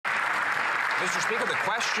Mr. Speaker, the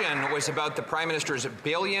question was about the Prime Minister's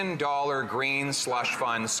billion-dollar green slush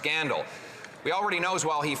fund scandal. We already know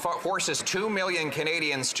while he forces 2 million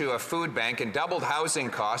Canadians to a food bank and doubled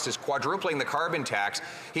housing costs, is quadrupling the carbon tax,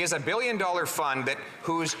 he has a billion-dollar fund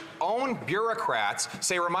whose own bureaucrats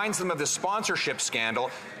say reminds them of the sponsorship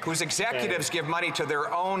scandal, whose executives give money to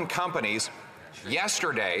their own companies.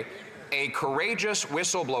 Yesterday, a courageous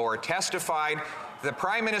whistleblower testified the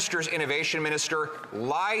Prime Minister's Innovation Minister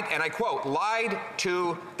lied, and I quote, lied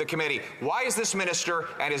to the committee. Why is this minister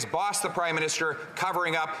and his boss, the Prime Minister,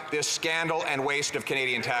 covering up this scandal and waste of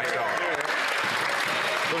Canadian tax dollars?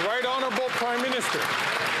 The Right Honourable Prime Minister.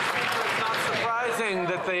 It's not surprising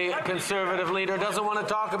that the Conservative leader doesn't want to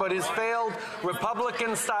talk about his failed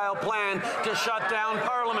Republican-style plan to shut down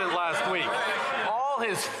Parliament last week. All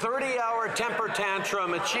his 30-hour temper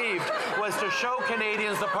tantrum achieved was to show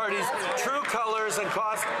Canadians the party's true colors and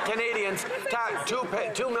cost Canadians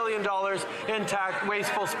 $2 million in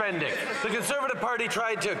wasteful spending. The Conservative Party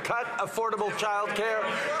tried to cut affordable child care,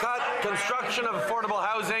 cut construction of affordable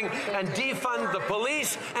housing, and defund the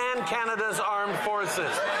police and Canada's armed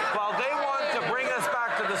forces. While they want to bring us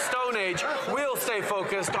back to the Stone Age, we'll stay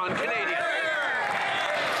focused on Canadians.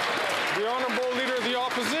 The Honourable Leader of the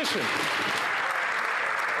Opposition.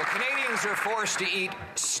 Canadians are forced to eat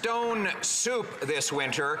stone soup this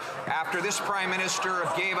winter after this Prime Minister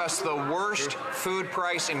gave us the worst food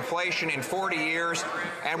price inflation in 40 years,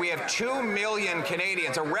 and we have 2 million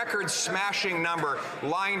Canadians, a record-smashing number,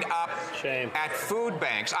 lined up at food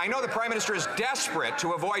banks. I know the Prime Minister is desperate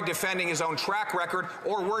to avoid defending his own track record,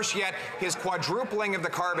 or worse yet, his quadrupling of the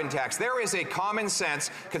carbon tax. There is a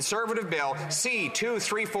common-sense Conservative bill,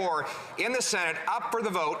 C-234, in the Senate, up for the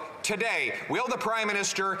vote today. Will the Prime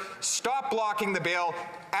Minister stop blocking the bill,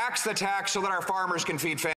 axe the tax so that our farmers can feed families?